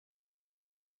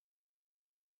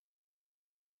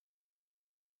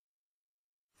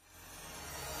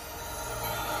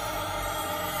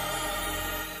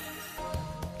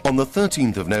On the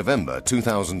 13th of November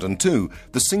 2002,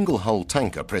 the single-hull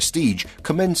tanker Prestige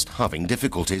commenced having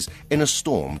difficulties in a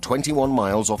storm 21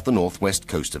 miles off the northwest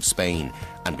coast of Spain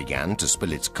and began to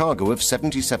spill its cargo of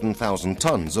 77,000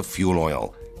 tons of fuel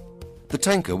oil. The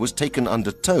tanker was taken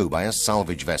under tow by a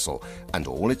salvage vessel and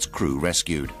all its crew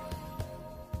rescued.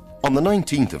 On the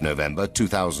 19th of November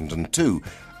 2002,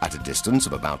 at a distance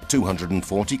of about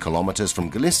 240 kilometers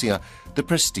from Galicia, the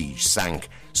Prestige sank,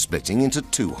 splitting into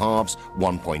two halves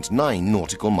 1.9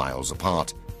 nautical miles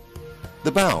apart.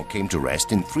 The bow came to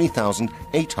rest in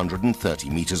 3,830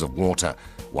 meters of water,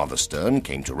 while the stern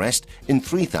came to rest in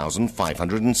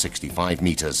 3,565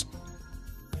 meters.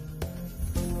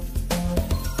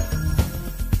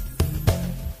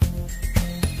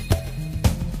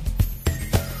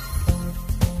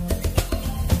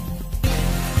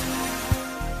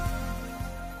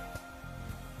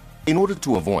 In order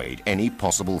to avoid any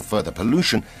possible further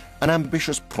pollution, an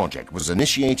ambitious project was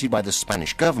initiated by the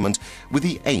Spanish government with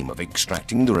the aim of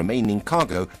extracting the remaining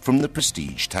cargo from the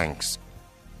Prestige tanks.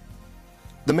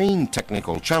 The main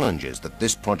technical challenges that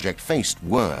this project faced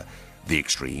were the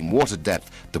extreme water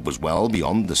depth that was well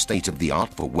beyond the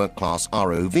state-of-the-art for work-class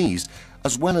ROVs,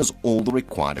 as well as all the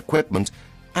required equipment,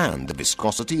 and the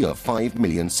viscosity of 5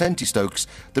 million centistokes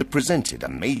that presented a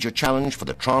major challenge for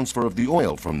the transfer of the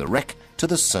oil from the wreck to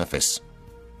the surface.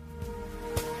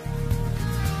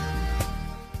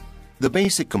 The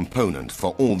basic component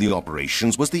for all the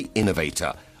operations was the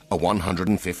Innovator, a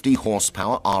 150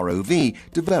 horsepower ROV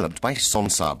developed by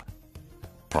Sonsub.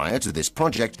 Prior to this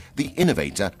project, the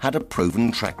Innovator had a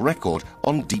proven track record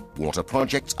on deep water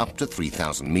projects up to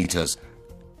 3,000 meters.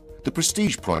 The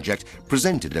Prestige project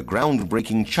presented a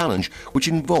groundbreaking challenge which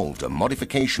involved a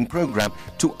modification program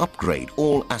to upgrade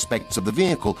all aspects of the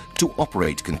vehicle to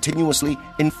operate continuously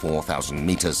in 4,000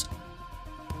 meters.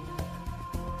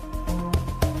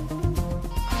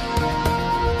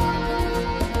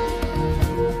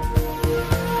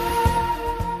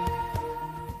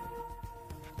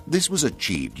 This was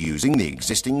achieved using the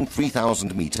existing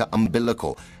 3,000-meter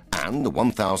umbilical and the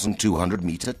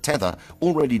 1,200-meter tether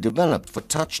already developed for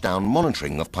touchdown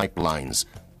monitoring of pipelines.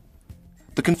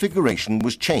 The configuration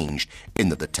was changed in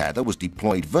that the tether was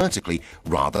deployed vertically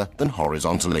rather than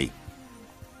horizontally.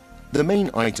 The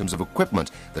main items of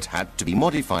equipment that had to be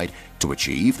modified to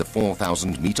achieve the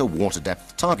 4,000-meter water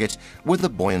depth target were the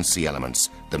buoyancy elements,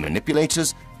 the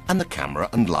manipulators, and the camera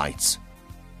and lights.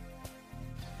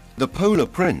 The Polar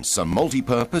Prince, a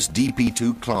multi-purpose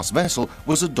DP2 class vessel,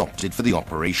 was adopted for the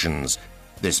operations.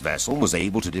 This vessel was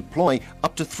able to deploy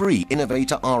up to 3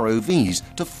 Innovator ROVs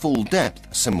to full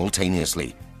depth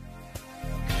simultaneously.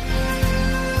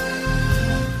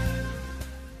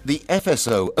 The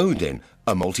FSO Odin,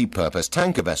 a multi-purpose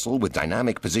tanker vessel with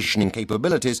dynamic positioning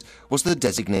capabilities, was the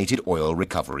designated oil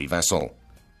recovery vessel.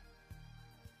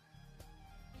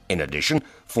 In addition,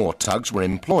 4 tugs were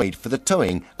employed for the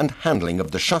towing and handling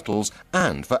of the shuttles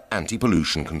and for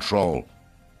anti-pollution control.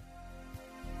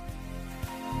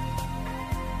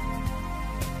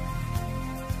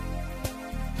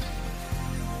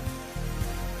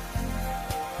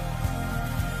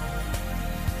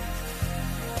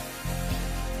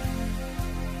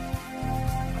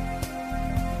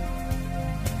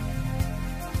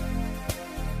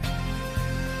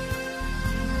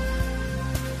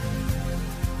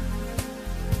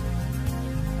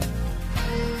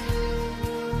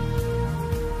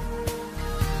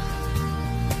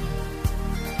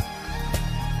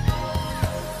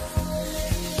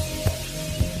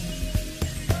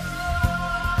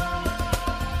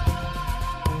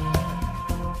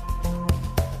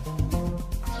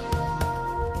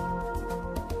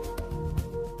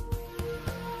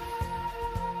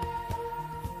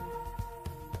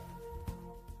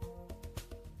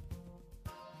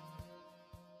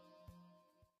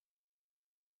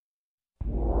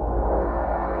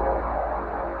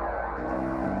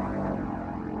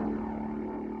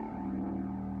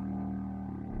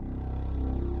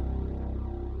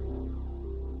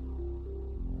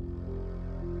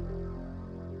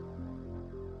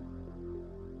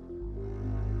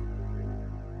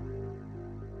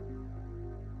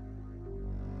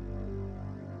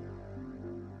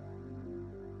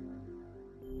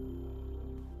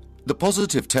 The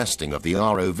positive testing of the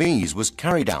ROVs was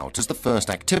carried out as the first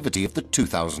activity of the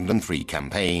 2003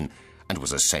 campaign and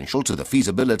was essential to the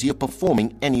feasibility of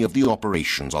performing any of the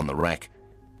operations on the wreck.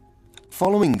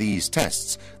 Following these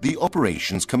tests, the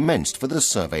operations commenced for the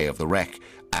survey of the wreck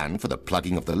and for the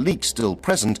plugging of the leaks still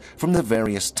present from the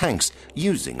various tanks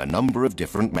using a number of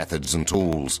different methods and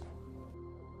tools.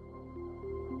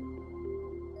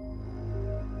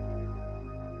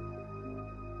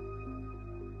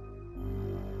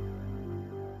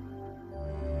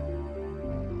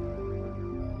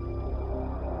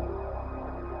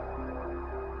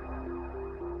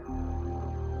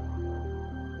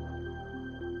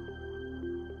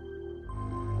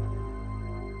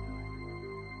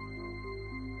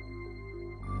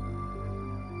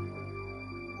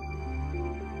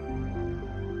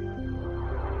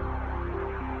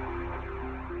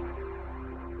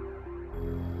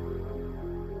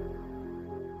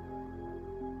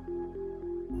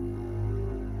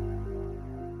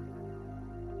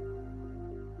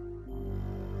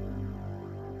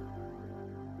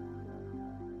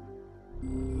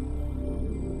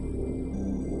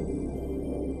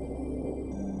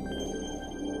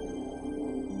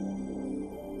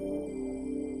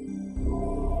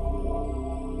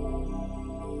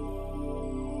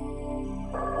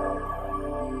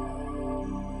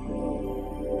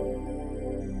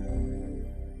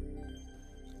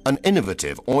 An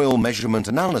innovative oil measurement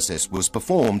analysis was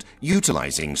performed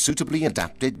utilizing suitably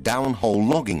adapted downhole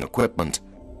logging equipment,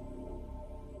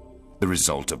 the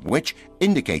result of which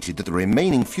indicated that the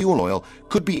remaining fuel oil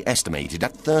could be estimated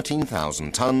at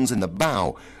 13,000 tons in the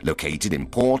bow, located in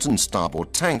port and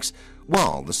starboard tanks,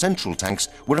 while the central tanks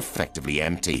were effectively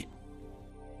empty.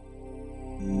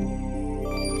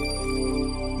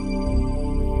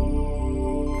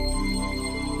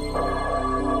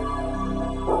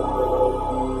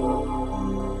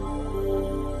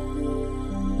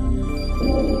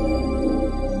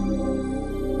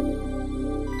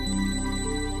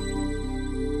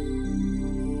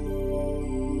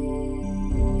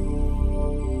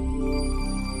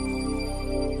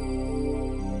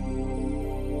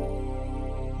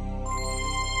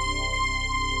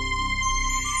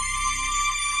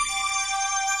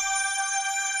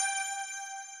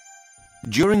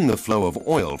 During the flow of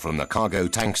oil from the cargo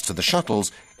tanks to the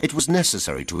shuttles, it was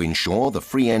necessary to ensure the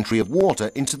free entry of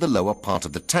water into the lower part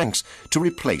of the tanks to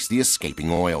replace the escaping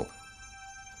oil.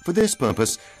 For this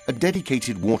purpose, a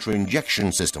dedicated water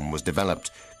injection system was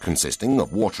developed, consisting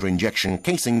of water injection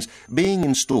casings being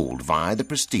installed via the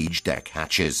prestige deck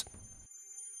hatches.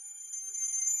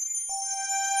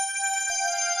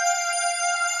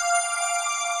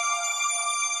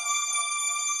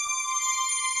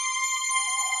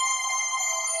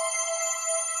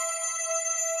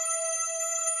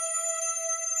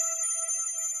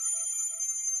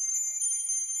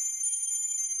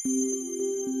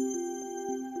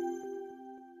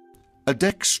 A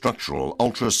deck structural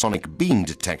ultrasonic beam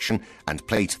detection and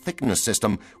plate thickness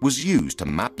system was used to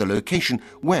map the location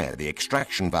where the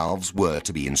extraction valves were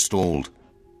to be installed.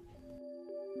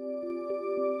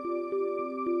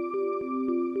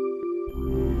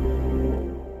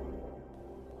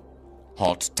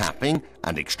 Hot tapping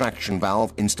and extraction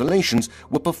valve installations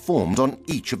were performed on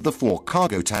each of the 4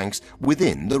 cargo tanks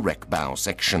within the wreck bow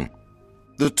section.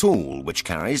 The tool which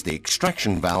carries the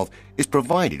extraction valve is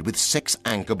provided with 6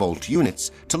 anchor bolt units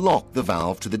to lock the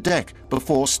valve to the deck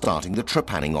before starting the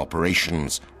trepanning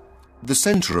operations. The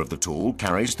center of the tool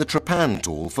carries the trepan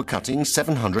tool for cutting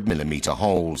 700mm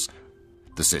holes.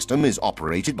 The system is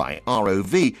operated by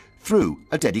ROV through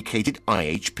a dedicated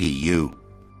IHPU.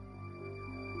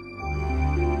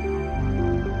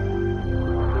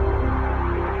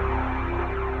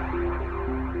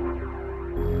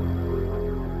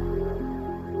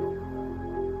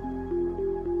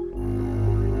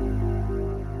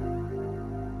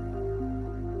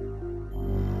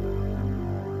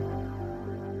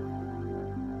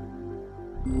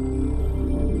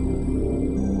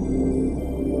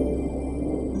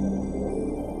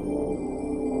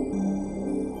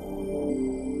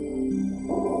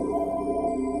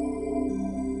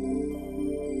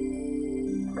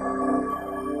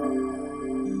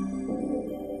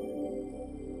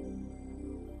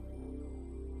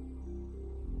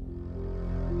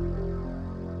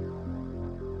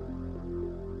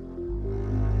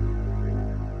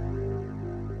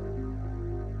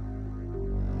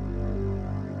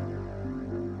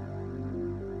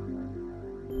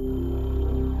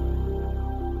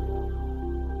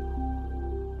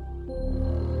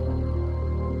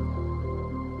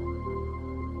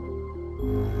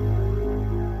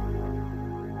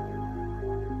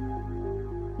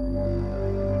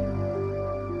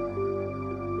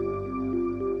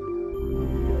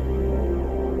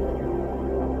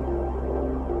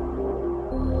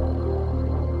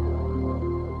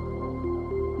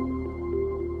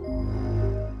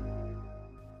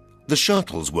 The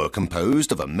shuttles were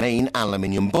composed of a main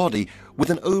aluminium body with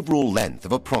an overall length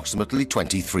of approximately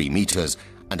 23 meters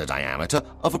and a diameter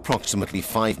of approximately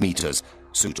 5 meters,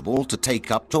 suitable to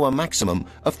take up to a maximum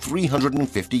of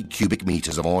 350 cubic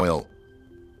meters of oil.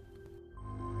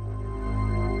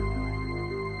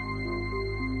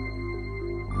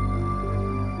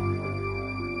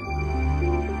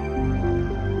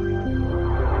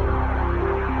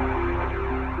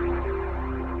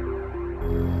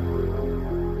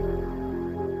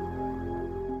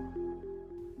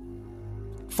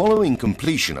 Following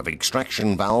completion of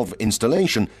extraction valve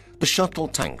installation, the shuttle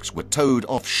tanks were towed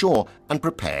offshore and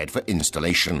prepared for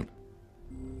installation.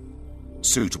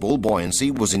 Suitable buoyancy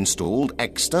was installed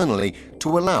externally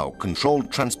to allow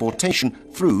controlled transportation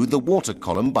through the water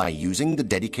column by using the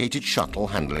dedicated shuttle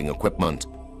handling equipment.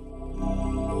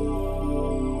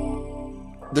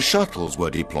 The shuttles were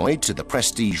deployed to the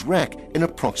Prestige wreck in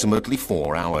approximately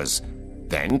 4 hours,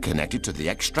 then connected to the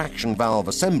extraction valve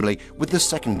assembly with the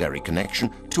secondary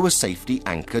connection to a safety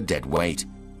anchor dead weight.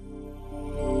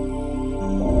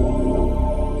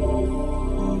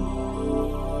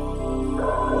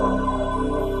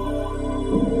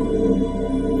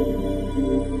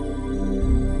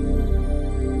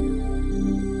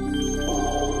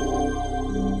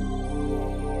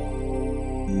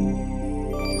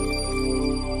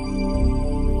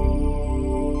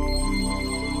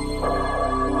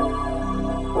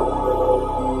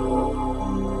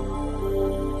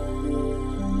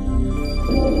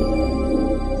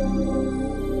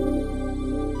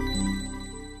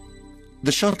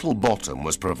 The shuttle bottom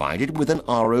was provided with an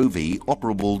ROV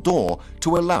operable door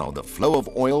to allow the flow of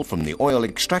oil from the oil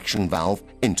extraction valve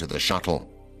into the shuttle.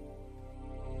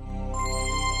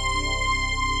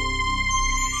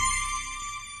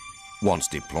 Once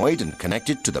deployed and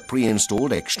connected to the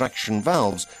pre-installed extraction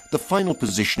valves, the final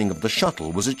positioning of the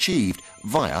shuttle was achieved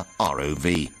via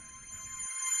ROV.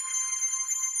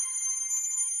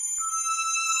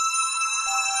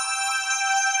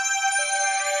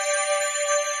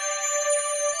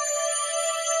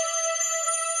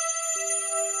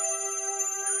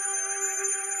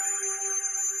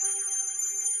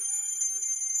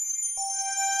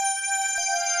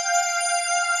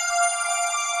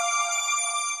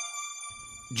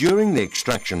 During the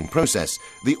extraction process,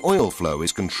 the oil flow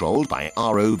is controlled by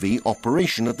ROV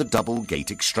operation of the double gate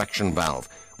extraction valve,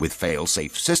 with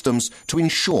fail-safe systems to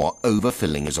ensure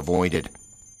overfilling is avoided.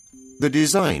 The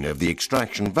design of the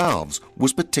extraction valves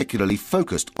was particularly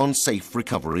focused on safe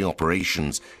recovery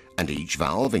operations, and each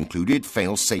valve included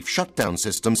fail-safe shutdown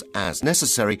systems as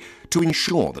necessary to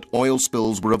ensure that oil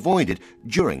spills were avoided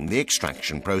during the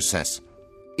extraction process.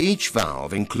 Each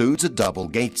valve includes a double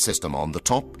gate system on the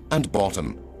top and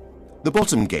bottom. The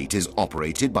bottom gate is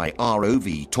operated by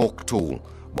ROV torque tool,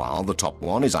 while the top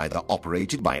one is either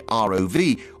operated by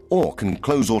ROV or can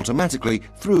close automatically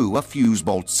through a fuse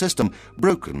bolt system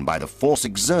broken by the force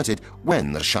exerted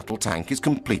when the shuttle tank is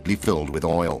completely filled with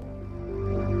oil.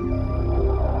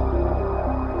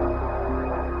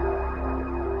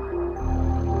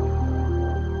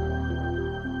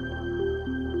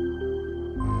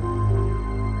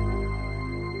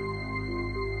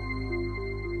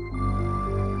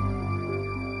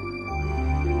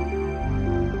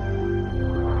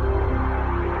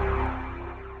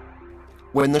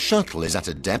 When the shuttle is at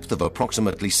a depth of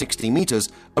approximately 60 meters,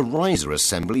 a riser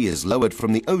assembly is lowered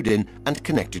from the Odin and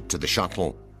connected to the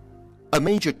shuttle. A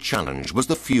major challenge was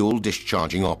the fuel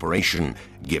discharging operation,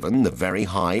 given the very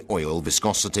high oil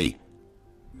viscosity.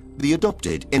 The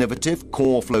adopted innovative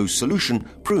core flow solution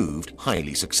proved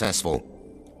highly successful.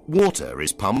 Water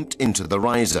is pumped into the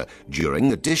riser during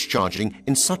the discharging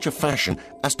in such a fashion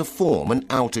as to form an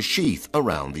outer sheath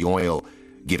around the oil,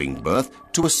 giving birth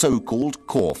to a so-called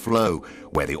core flow,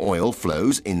 where the oil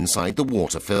flows inside the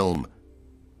water film.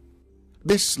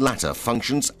 This latter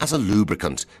functions as a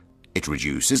lubricant. It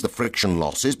reduces the friction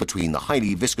losses between the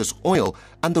highly viscous oil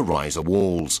and the riser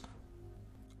walls.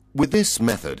 With this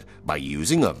method, by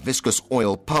using a viscous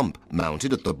oil pump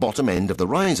mounted at the bottom end of the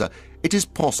riser, it is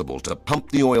possible to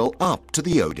pump the oil up to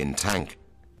the Odin tank.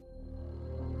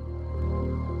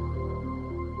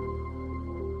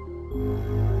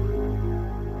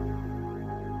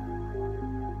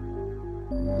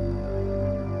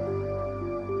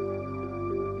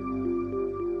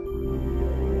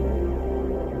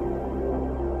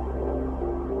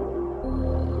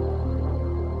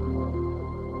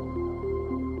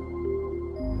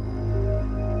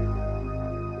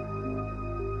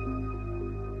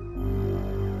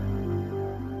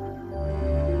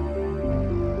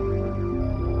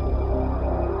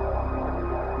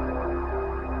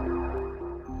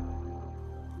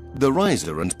 The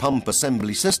riser and pump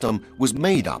assembly system was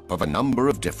made up of a number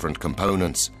of different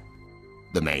components.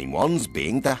 The main ones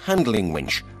being the handling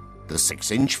winch, the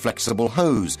 6-inch flexible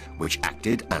hose which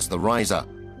acted as the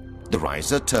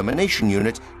riser termination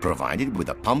unit provided with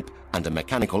a pump and a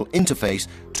mechanical interface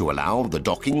to allow the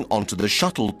docking onto the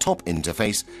shuttle top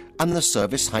interface, and the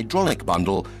service hydraulic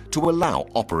bundle to allow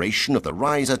operation of the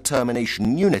riser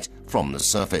termination unit from the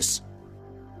surface.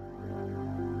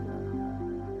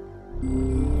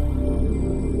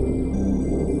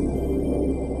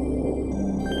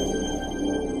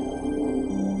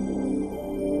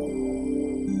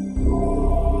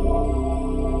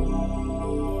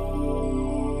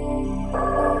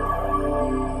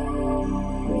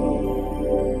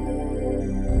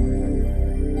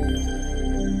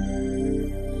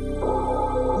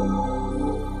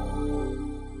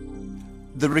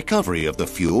 The recovery of the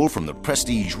fuel from the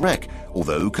Prestige wreck,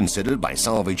 although considered by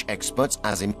salvage experts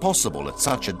as impossible at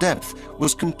such a depth,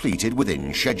 was completed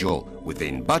within schedule,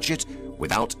 within budget,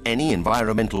 without any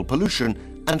environmental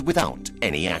pollution, and without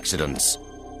any accidents.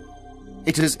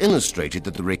 It has illustrated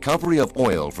that the recovery of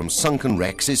oil from sunken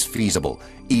wrecks is feasible,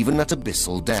 even at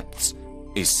abyssal depths,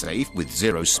 is safe with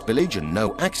zero spillage and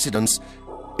no accidents,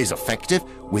 is effective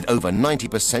with over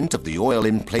 90% of the oil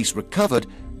in place recovered,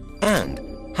 and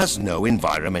has no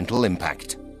environmental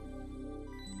impact.